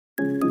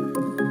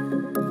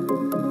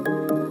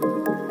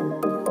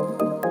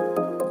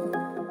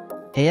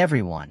Hey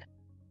everyone,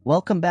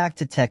 welcome back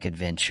to Tech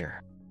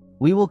Adventure.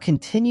 We will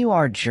continue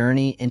our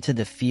journey into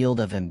the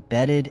field of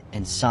embedded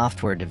and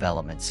software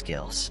development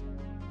skills.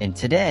 And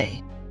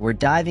today, we're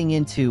diving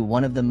into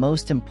one of the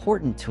most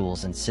important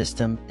tools in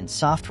system and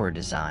software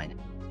design,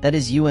 that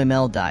is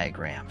UML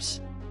diagrams.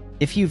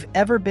 If you've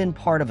ever been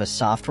part of a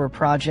software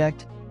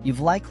project, you've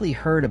likely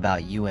heard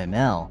about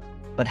UML,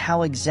 but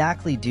how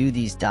exactly do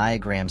these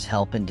diagrams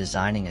help in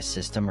designing a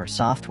system or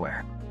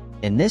software?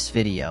 In this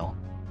video,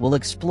 we'll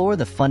explore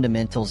the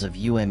fundamentals of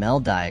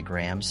UML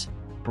diagrams,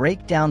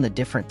 break down the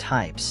different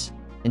types,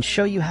 and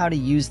show you how to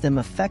use them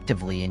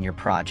effectively in your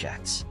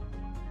projects.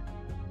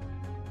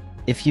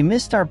 If you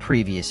missed our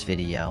previous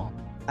video,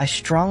 I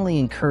strongly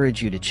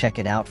encourage you to check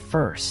it out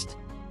first.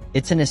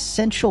 It's an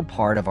essential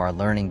part of our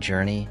learning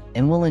journey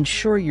and will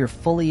ensure you're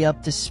fully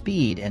up to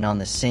speed and on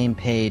the same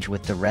page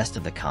with the rest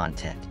of the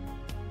content.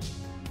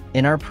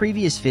 In our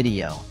previous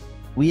video,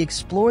 we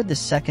explored the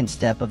second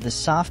step of the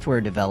software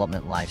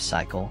development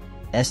lifecycle,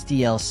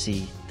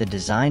 SDLC, the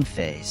design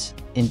phase,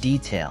 in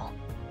detail.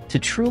 To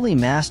truly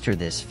master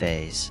this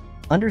phase,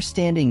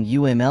 understanding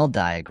UML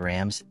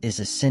diagrams is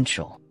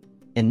essential.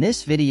 In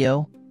this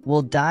video,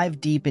 we'll dive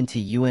deep into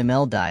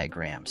UML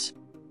diagrams,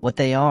 what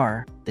they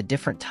are, the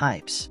different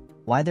types,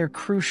 why they're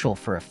crucial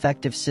for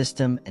effective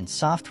system and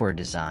software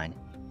design,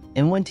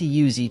 and when to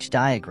use each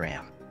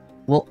diagram.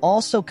 We'll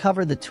also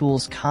cover the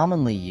tools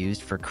commonly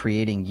used for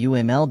creating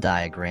UML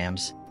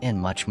diagrams and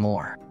much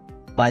more.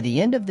 By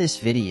the end of this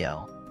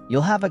video,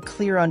 you'll have a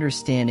clear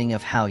understanding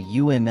of how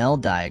UML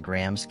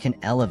diagrams can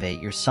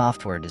elevate your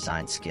software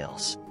design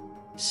skills.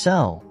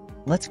 So,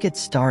 let's get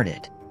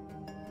started.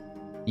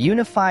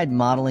 Unified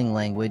Modeling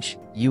Language,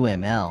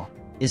 UML,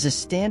 is a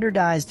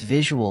standardized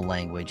visual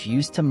language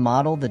used to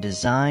model the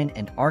design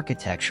and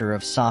architecture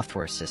of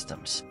software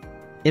systems.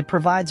 It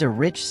provides a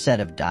rich set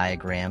of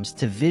diagrams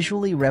to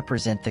visually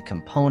represent the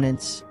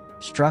components,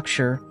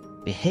 structure,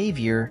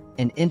 behavior,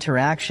 and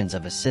interactions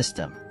of a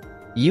system.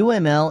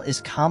 UML is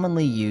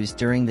commonly used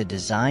during the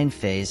design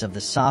phase of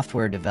the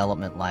software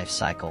development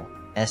lifecycle,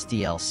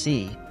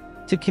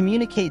 SDLC, to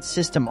communicate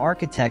system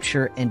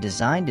architecture and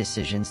design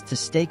decisions to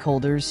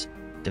stakeholders,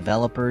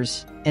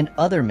 developers, and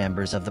other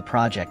members of the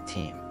project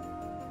team.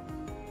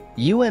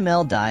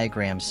 UML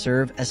diagrams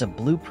serve as a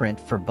blueprint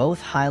for both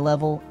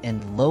high-level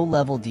and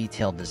low-level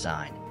detailed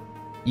design.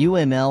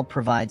 UML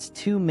provides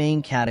two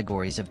main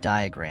categories of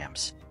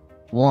diagrams.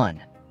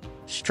 1.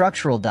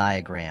 Structural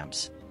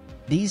diagrams.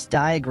 These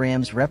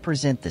diagrams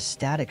represent the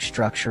static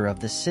structure of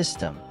the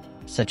system,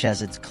 such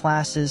as its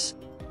classes,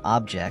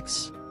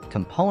 objects,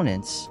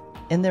 components,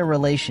 and their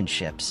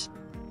relationships.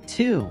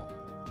 2.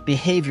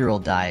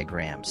 Behavioral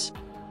diagrams.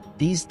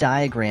 These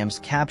diagrams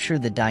capture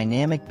the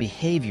dynamic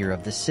behavior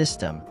of the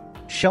system,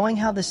 showing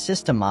how the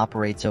system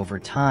operates over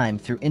time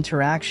through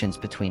interactions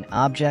between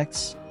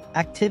objects,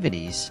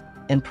 activities,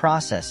 and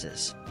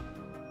processes.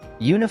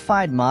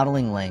 Unified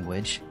Modeling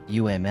Language,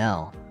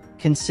 UML,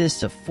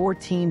 consists of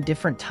 14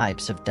 different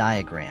types of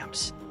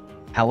diagrams.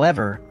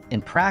 However,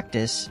 in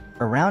practice,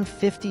 around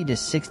 50 to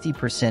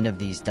 60% of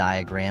these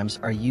diagrams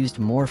are used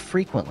more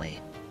frequently,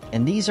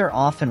 and these are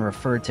often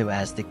referred to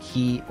as the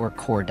key or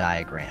core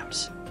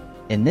diagrams.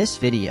 In this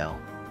video,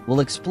 we'll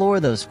explore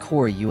those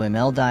core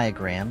UML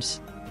diagrams,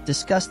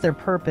 discuss their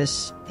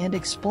purpose, and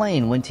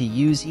explain when to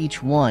use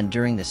each one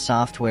during the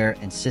software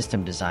and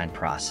system design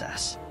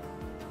process.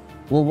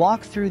 We'll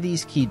walk through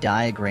these key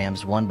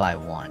diagrams one by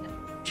one,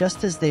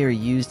 just as they are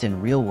used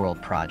in real-world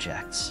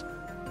projects.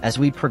 As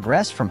we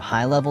progress from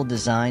high-level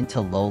design to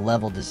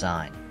low-level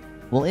design,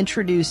 we'll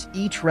introduce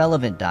each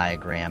relevant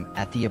diagram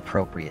at the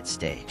appropriate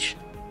stage.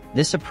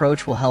 This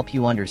approach will help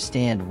you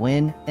understand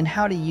when and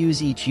how to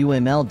use each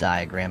UML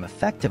diagram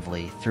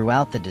effectively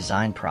throughout the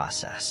design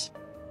process.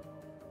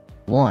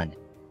 1.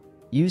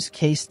 Use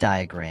case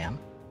diagram.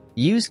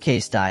 Use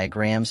case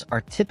diagrams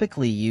are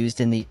typically used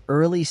in the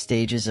early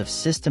stages of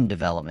system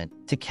development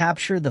to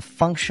capture the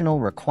functional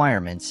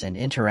requirements and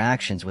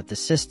interactions with the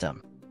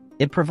system.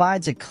 It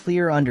provides a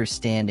clear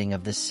understanding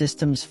of the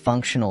system's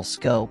functional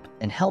scope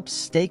and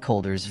helps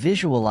stakeholders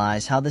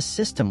visualize how the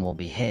system will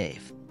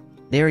behave.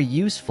 They are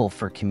useful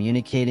for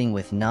communicating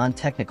with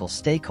non-technical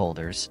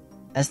stakeholders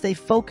as they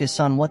focus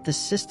on what the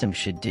system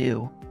should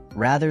do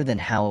rather than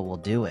how it will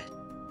do it.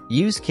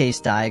 Use case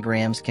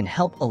diagrams can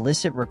help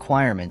elicit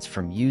requirements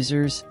from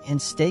users and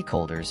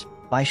stakeholders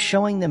by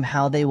showing them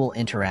how they will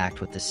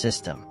interact with the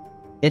system.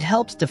 It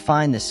helps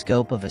define the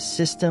scope of a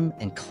system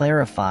and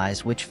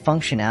clarifies which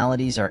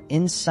functionalities are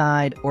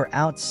inside or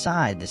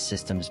outside the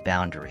system's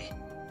boundary.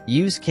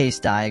 Use case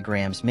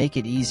diagrams make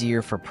it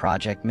easier for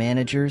project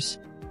managers,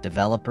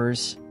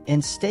 developers,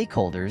 and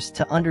stakeholders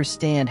to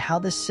understand how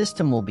the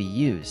system will be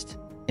used,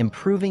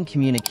 improving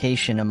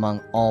communication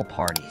among all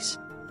parties.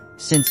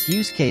 Since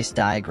use case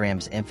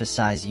diagrams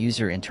emphasize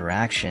user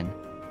interaction,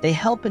 they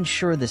help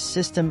ensure the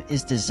system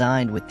is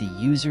designed with the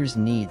user's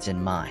needs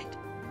in mind.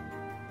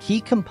 Key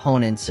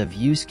components of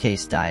use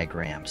case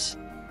diagrams.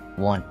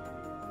 1.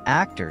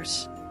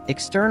 Actors,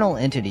 external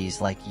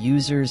entities like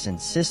users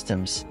and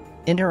systems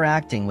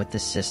interacting with the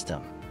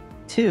system.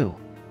 2.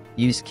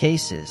 use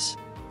cases,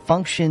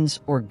 functions,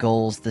 or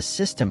goals the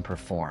system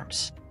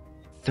performs.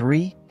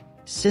 3.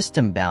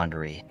 System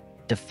boundary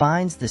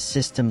defines the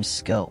system's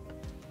scope.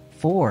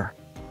 4.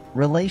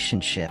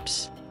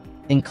 Relationships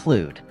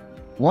include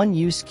one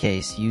use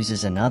case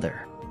uses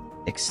another.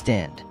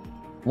 Extend.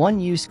 One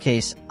use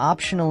case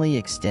optionally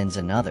extends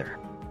another.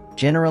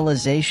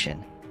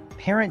 Generalization.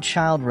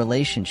 Parent-child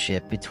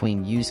relationship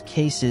between use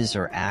cases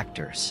or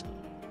actors.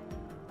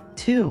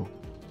 2.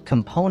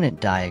 Component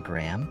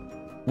diagram.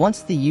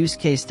 Once the use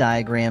case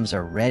diagrams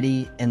are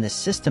ready and the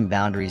system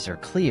boundaries are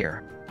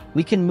clear,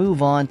 we can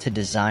move on to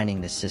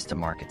designing the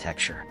system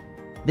architecture.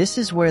 This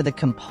is where the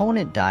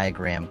component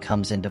diagram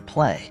comes into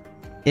play.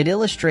 It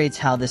illustrates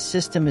how the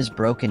system is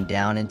broken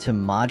down into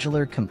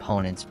modular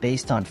components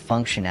based on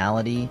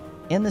functionality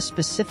and the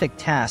specific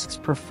tasks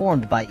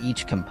performed by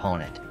each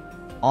component,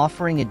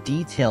 offering a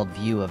detailed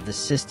view of the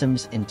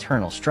system's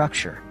internal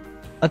structure.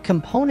 A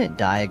component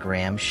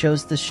diagram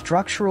shows the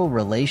structural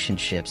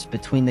relationships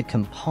between the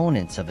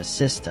components of a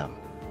system.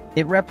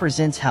 It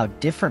represents how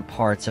different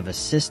parts of a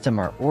system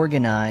are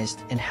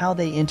organized and how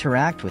they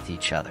interact with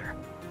each other.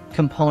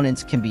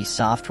 Components can be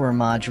software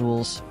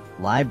modules,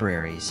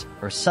 libraries,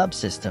 or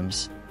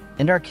subsystems,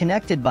 and are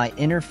connected by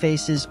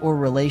interfaces or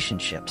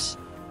relationships.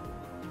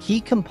 Key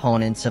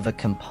components of a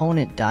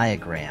component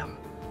diagram.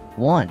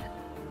 1.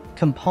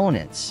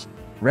 Components,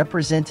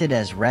 represented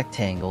as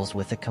rectangles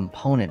with a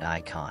component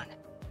icon.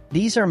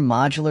 These are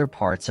modular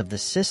parts of the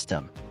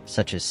system,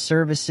 such as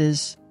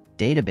services,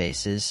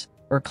 databases,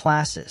 or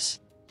classes.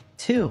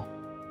 2.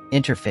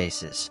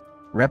 Interfaces,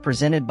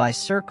 represented by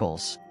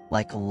circles,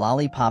 like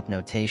lollipop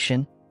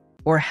notation,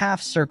 or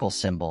half-circle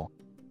symbol,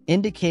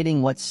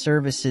 indicating what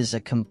services a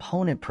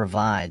component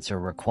provides or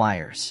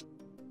requires.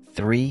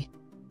 3.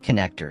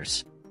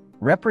 Connectors,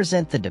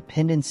 represent the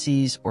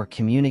dependencies or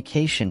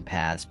communication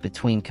paths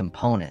between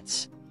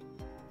components.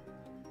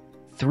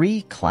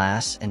 3.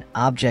 Class and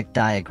object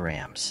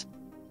diagrams.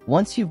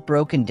 Once you've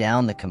broken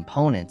down the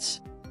components,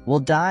 we'll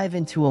dive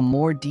into a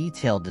more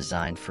detailed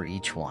design for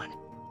each one.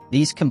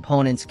 These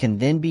components can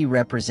then be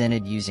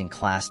represented using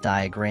class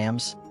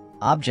diagrams,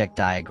 object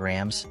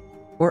diagrams,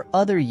 or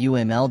other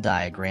UML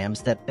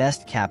diagrams that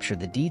best capture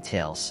the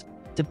details,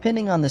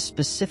 depending on the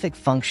specific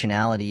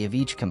functionality of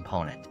each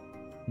component.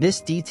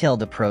 This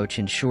detailed approach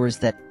ensures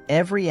that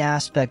every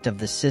aspect of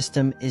the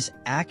system is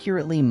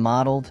accurately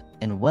modeled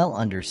and well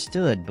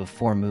understood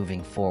before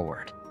moving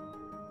forward.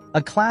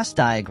 A class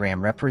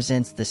diagram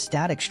represents the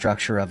static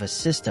structure of a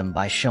system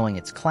by showing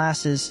its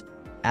classes,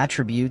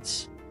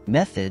 attributes,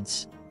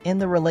 methods,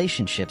 and the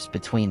relationships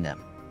between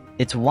them.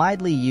 It's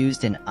widely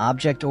used in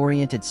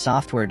object-oriented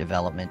software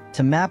development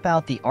to map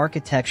out the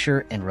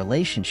architecture and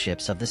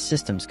relationships of the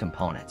system's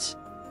components.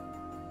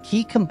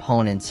 Key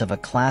components of a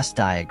class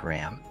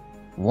diagram.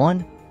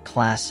 1.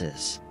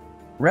 Classes,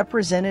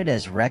 represented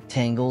as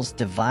rectangles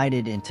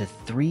divided into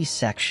 3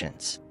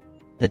 sections.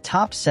 The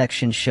top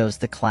section shows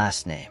the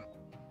class name.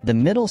 The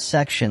middle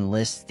section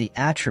lists the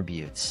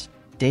attributes,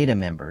 data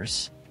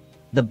members.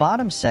 The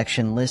bottom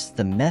section lists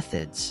the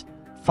methods,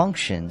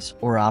 functions,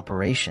 or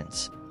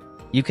operations.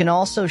 You can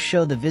also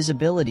show the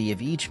visibility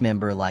of each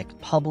member like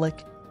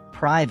public,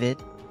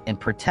 private, and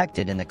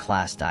protected in the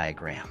class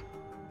diagram.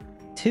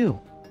 2.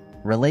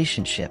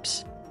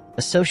 Relationships,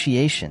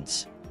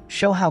 associations,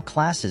 show how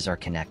classes are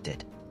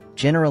connected.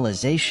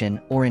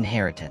 Generalization or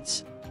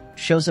inheritance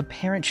shows a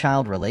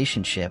parent-child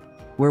relationship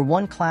where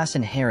one class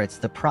inherits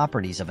the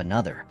properties of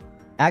another.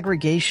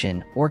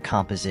 Aggregation or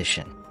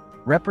composition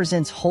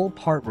represents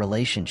whole-part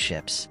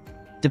relationships.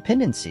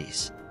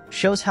 Dependencies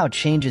shows how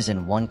changes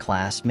in one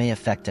class may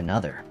affect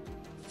another.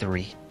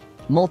 3.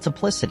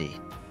 Multiplicity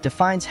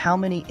defines how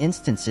many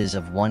instances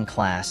of one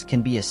class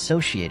can be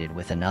associated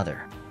with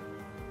another.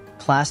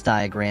 Class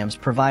diagrams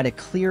provide a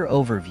clear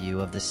overview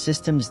of the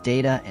system's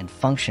data and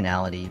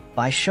functionality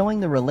by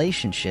showing the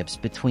relationships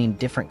between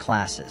different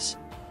classes.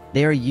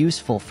 They are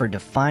useful for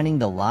defining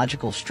the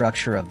logical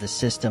structure of the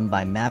system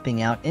by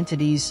mapping out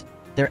entities,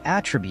 their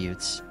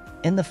attributes,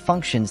 and the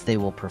functions they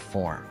will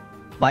perform.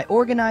 By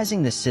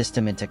organizing the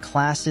system into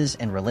classes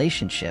and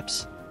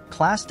relationships,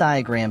 class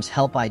diagrams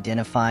help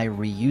identify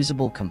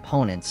reusable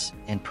components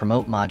and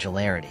promote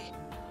modularity.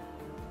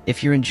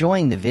 If you're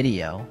enjoying the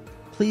video,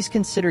 please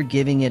consider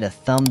giving it a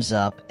thumbs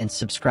up and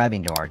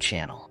subscribing to our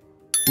channel.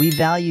 We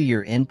value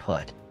your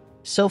input,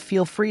 so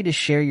feel free to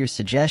share your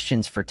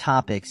suggestions for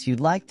topics you'd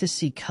like to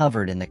see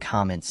covered in the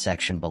comments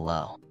section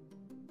below.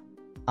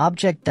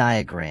 Object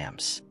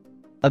diagrams.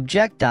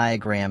 Object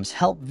diagrams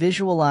help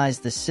visualize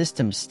the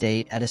system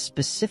state at a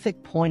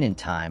specific point in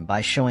time by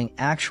showing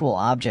actual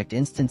object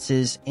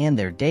instances and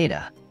their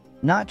data,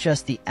 not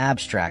just the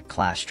abstract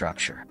class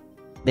structure.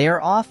 They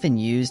are often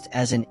used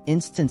as an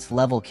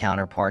instance-level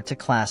counterpart to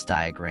class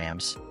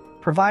diagrams,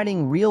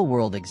 providing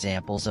real-world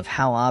examples of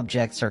how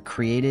objects are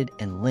created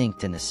and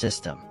linked in the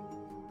system.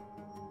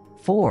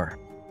 4.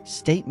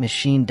 State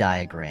machine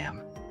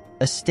diagram.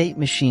 A state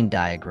machine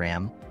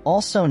diagram,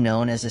 also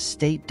known as a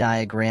state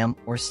diagram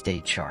or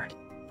state chart,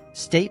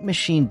 State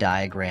machine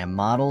diagram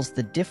models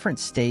the different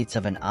states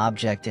of an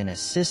object in a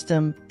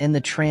system and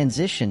the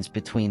transitions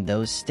between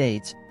those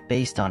states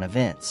based on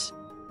events.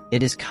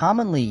 It is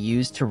commonly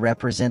used to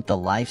represent the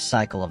life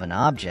cycle of an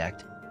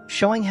object,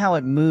 showing how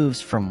it moves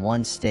from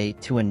one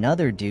state to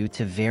another due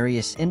to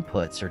various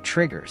inputs or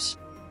triggers.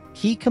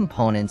 Key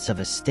components of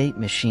a state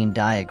machine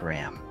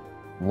diagram.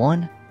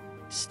 1.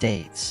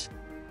 States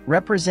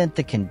represent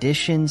the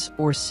conditions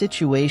or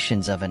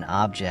situations of an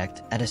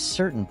object at a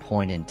certain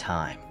point in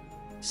time.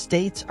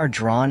 States are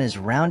drawn as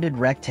rounded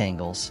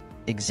rectangles,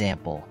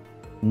 example,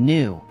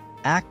 new,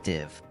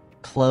 active,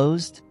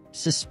 closed,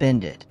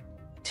 suspended.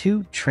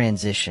 2.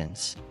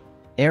 Transitions.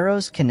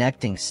 Arrows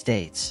connecting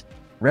states,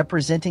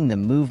 representing the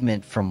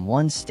movement from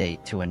one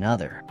state to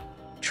another.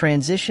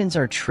 Transitions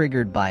are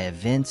triggered by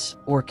events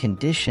or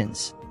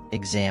conditions,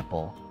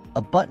 example,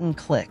 a button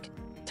click,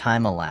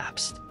 time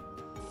elapsed.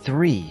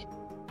 3.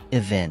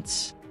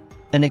 Events.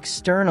 An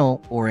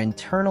external or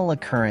internal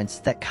occurrence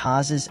that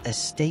causes a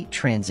state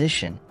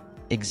transition,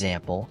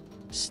 example,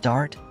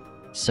 start,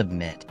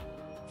 submit.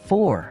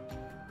 4.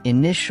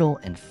 Initial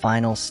and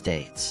final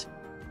states.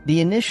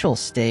 The initial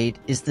state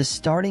is the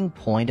starting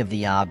point of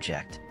the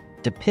object,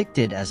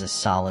 depicted as a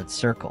solid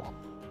circle.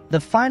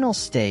 The final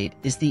state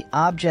is the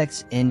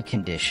object's end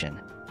condition,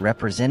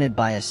 represented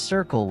by a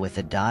circle with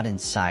a dot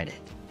inside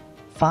it.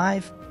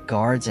 5.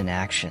 Guards and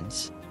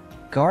actions.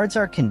 Guards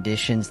are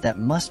conditions that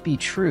must be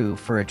true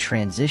for a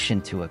transition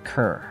to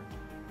occur.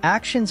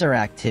 Actions are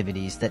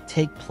activities that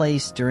take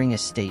place during a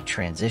state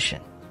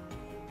transition.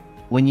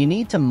 When you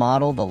need to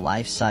model the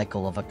life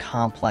cycle of a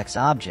complex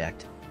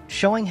object,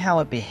 showing how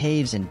it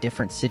behaves in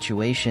different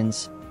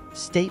situations,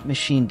 state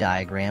machine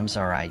diagrams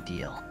are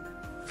ideal.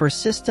 For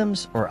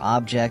systems or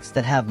objects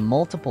that have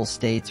multiple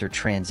states or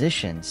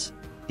transitions,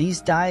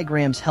 these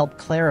diagrams help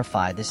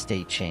clarify the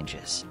state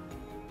changes.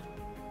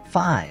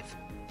 5.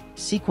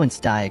 Sequence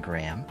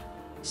diagram.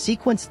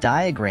 Sequence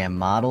diagram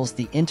models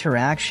the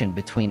interaction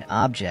between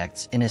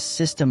objects in a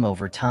system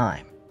over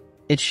time.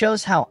 It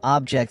shows how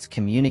objects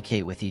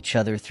communicate with each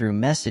other through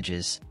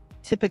messages,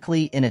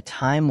 typically in a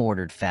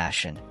time-ordered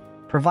fashion,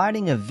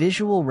 providing a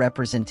visual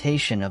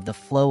representation of the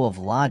flow of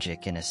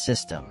logic in a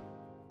system.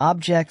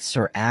 Objects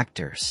or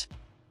actors.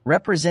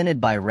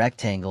 Represented by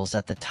rectangles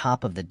at the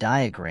top of the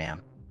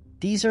diagram,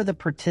 these are the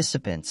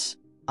participants,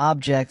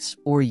 objects,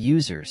 or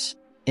users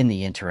in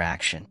the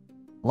interaction.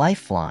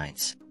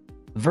 Lifelines.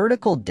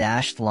 Vertical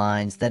dashed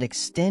lines that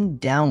extend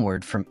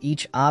downward from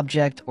each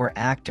object or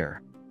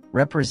actor,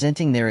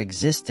 representing their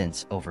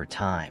existence over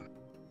time.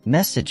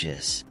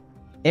 Messages.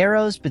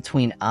 Arrows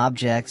between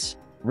objects,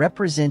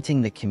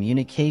 representing the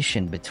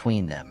communication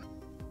between them.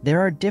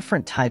 There are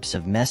different types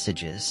of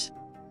messages.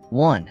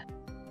 1.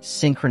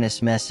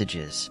 Synchronous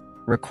messages.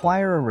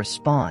 Require a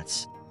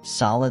response,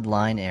 solid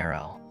line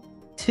arrow.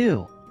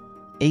 2.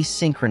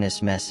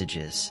 Asynchronous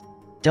messages.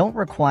 Don't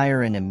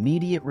require an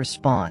immediate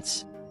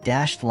response,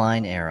 dashed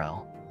line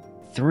arrow.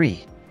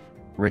 3.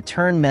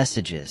 Return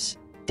messages,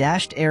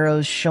 dashed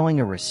arrows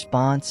showing a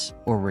response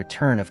or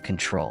return of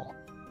control.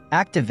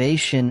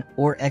 Activation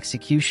or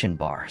execution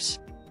bars.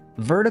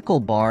 Vertical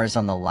bars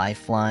on the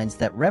lifelines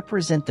that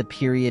represent the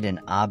period an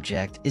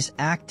object is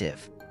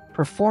active,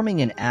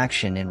 performing an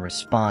action in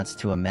response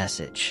to a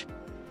message.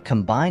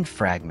 Combined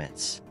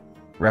fragments.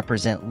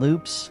 Represent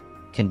loops,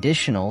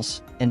 conditionals,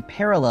 and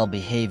parallel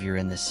behavior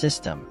in the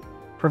system,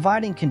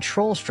 providing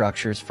control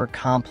structures for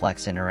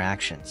complex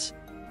interactions.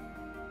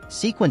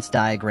 Sequence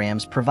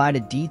diagrams provide a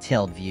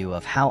detailed view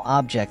of how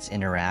objects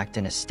interact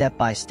in a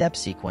step-by-step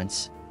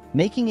sequence,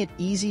 making it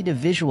easy to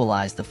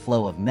visualize the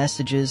flow of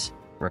messages,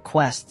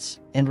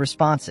 requests, and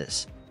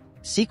responses.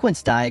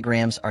 Sequence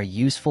diagrams are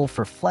useful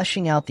for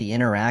fleshing out the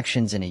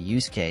interactions in a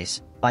use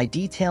case by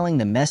detailing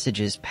the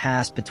messages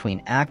passed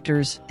between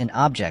actors and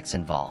objects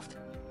involved.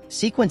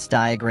 Sequence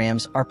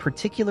diagrams are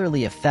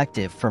particularly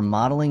effective for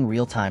modeling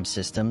real-time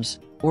systems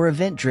or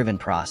event-driven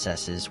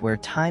processes where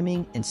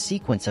timing and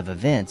sequence of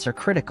events are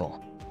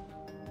critical.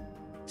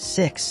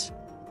 6.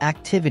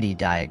 Activity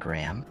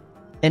diagram.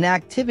 An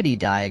activity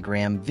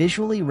diagram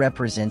visually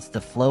represents the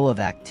flow of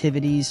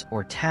activities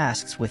or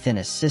tasks within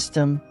a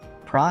system,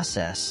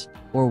 process,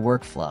 or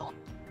workflow.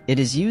 It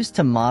is used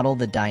to model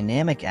the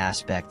dynamic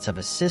aspects of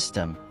a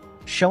system,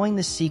 showing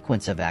the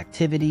sequence of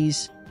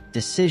activities,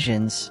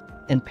 decisions,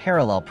 and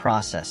parallel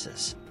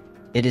processes.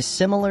 It is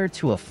similar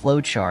to a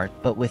flowchart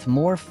but with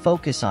more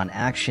focus on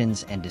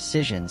actions and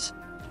decisions,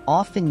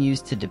 often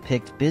used to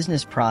depict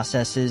business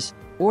processes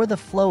or the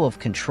flow of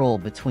control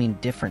between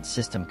different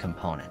system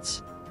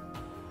components.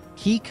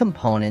 Key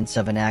components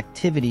of an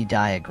activity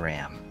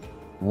diagram.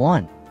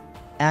 1.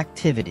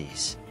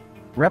 Activities.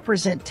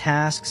 Represent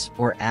tasks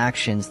or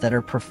actions that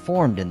are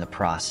performed in the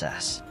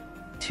process.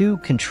 2.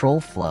 Control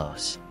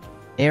flows.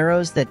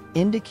 Arrows that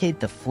indicate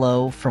the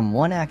flow from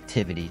one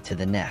activity to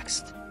the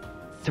next.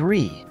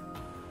 3.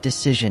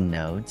 Decision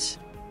nodes.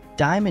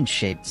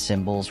 Diamond-shaped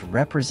symbols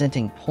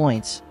representing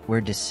points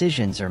where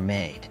decisions are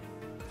made.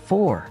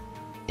 4.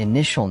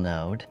 Initial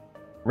node.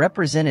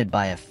 Represented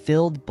by a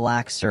filled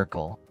black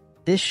circle,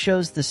 this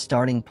shows the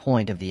starting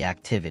point of the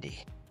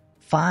activity.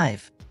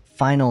 5.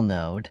 Final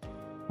node,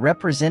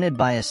 represented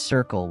by a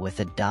circle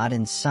with a dot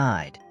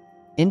inside,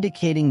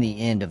 indicating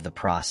the end of the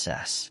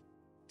process.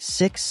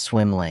 6.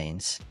 Swim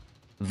lanes,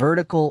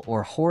 vertical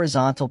or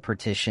horizontal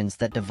partitions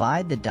that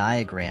divide the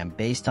diagram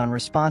based on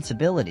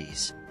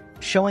responsibilities,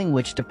 showing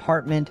which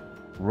department,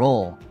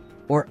 role,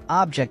 or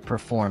object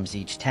performs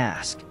each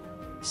task.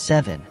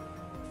 7.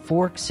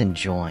 Forks and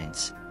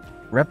joins,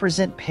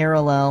 represent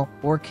parallel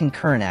or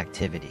concurrent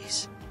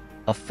activities.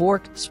 A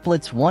fork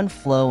splits one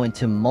flow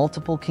into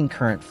multiple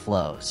concurrent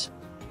flows,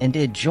 and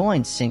a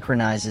join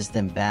synchronizes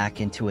them back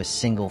into a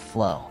single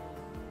flow.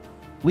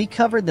 We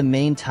covered the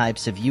main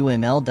types of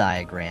UML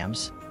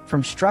diagrams,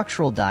 from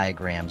structural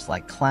diagrams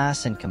like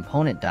class and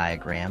component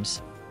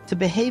diagrams, to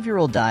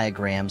behavioral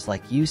diagrams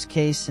like use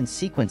case and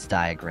sequence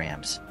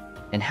diagrams,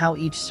 and how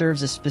each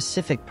serves a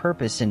specific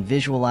purpose in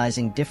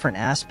visualizing different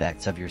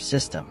aspects of your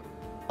system.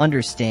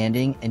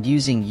 Understanding and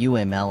using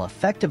UML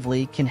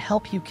effectively can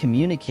help you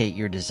communicate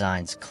your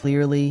designs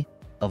clearly,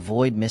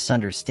 avoid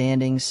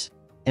misunderstandings,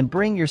 and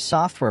bring your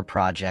software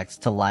projects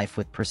to life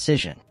with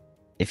precision.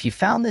 If you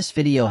found this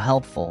video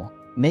helpful,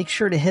 make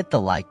sure to hit the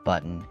like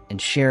button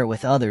and share it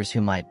with others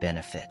who might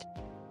benefit.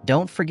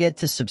 Don't forget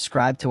to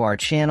subscribe to our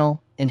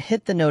channel and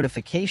hit the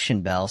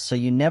notification bell so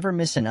you never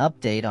miss an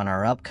update on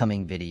our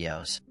upcoming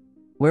videos,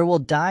 where we'll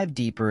dive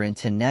deeper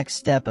into next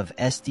step of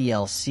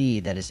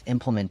SDLC, that is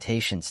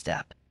implementation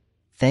step.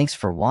 Thanks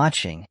for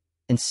watching,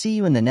 and see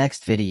you in the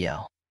next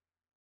video.